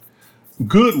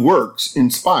Good works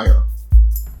inspire.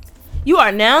 You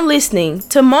are now listening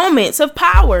to Moments of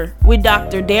Power with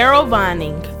Dr. Darrell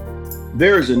Vining.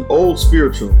 There is an old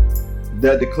spiritual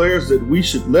that declares that we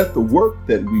should let the work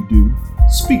that we do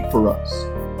speak for us.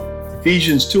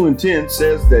 Ephesians 2:10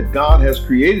 says that God has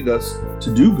created us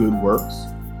to do good works.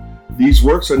 These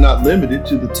works are not limited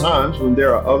to the times when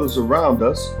there are others around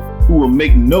us who will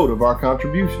make note of our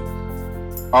contributions.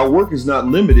 Our work is not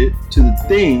limited to the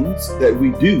things that we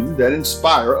do that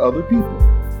inspire other people.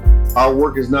 Our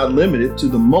work is not limited to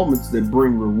the moments that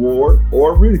bring reward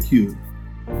or ridicule.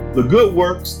 The good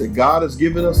works that God has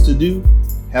given us to do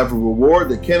have a reward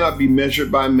that cannot be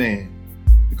measured by man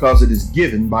because it is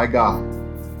given by God.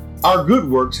 Our good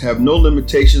works have no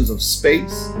limitations of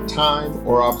space, time,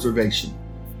 or observation.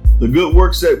 The good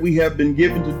works that we have been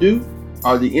given to do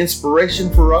are the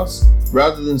inspiration for us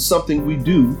rather than something we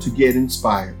do to get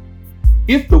inspired.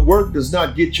 If the work does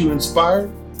not get you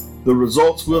inspired, the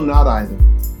results will not either.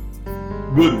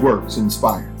 Good works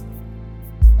inspire.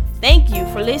 Thank you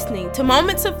for listening to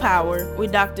Moments of Power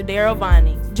with Dr. Darrell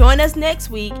Vining. Join us next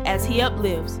week as he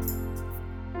uplifts.